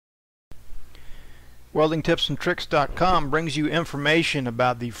WeldingTipsandTricks.com brings you information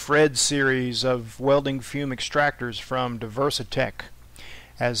about the Fred series of welding fume extractors from Diversitech,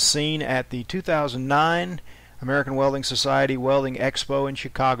 as seen at the 2009 American Welding Society Welding Expo in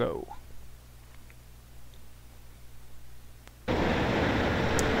Chicago.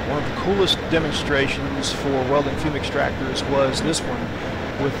 One of the coolest demonstrations for welding fume extractors was this one,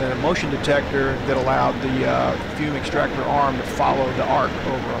 with a motion detector that allowed the fume extractor arm to follow the arc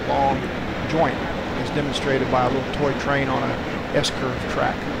over a long joint, as demonstrated by a little toy train on a S-curve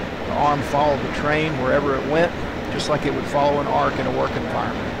track. The arm followed the train wherever it went, just like it would follow an arc in a work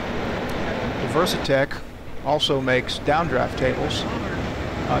environment. Diversitech also makes downdraft tables.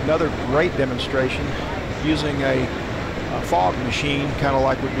 Another great demonstration using a fog machine, kind of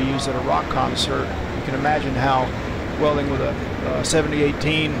like would be used at a rock concert. You can imagine how welding with a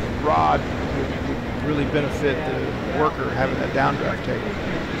 7018 rod would really benefit the worker having that downdraft table.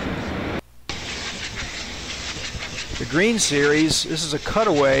 The Green series, this is a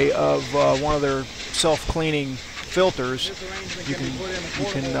cutaway of one of their self-cleaning filters. You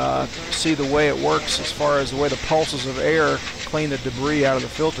can see the way it works as far as the way the pulses of air clean the debris out of the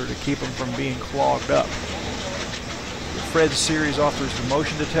filter to keep them from being clogged up. The Fred series offers the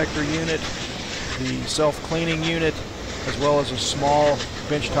motion detector unit, the self-cleaning unit, as well as a small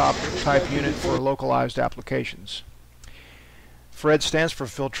benchtop type unit for localized applications. Fred stands for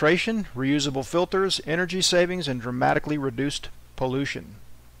filtration, reusable filters, energy savings, and dramatically reduced pollution.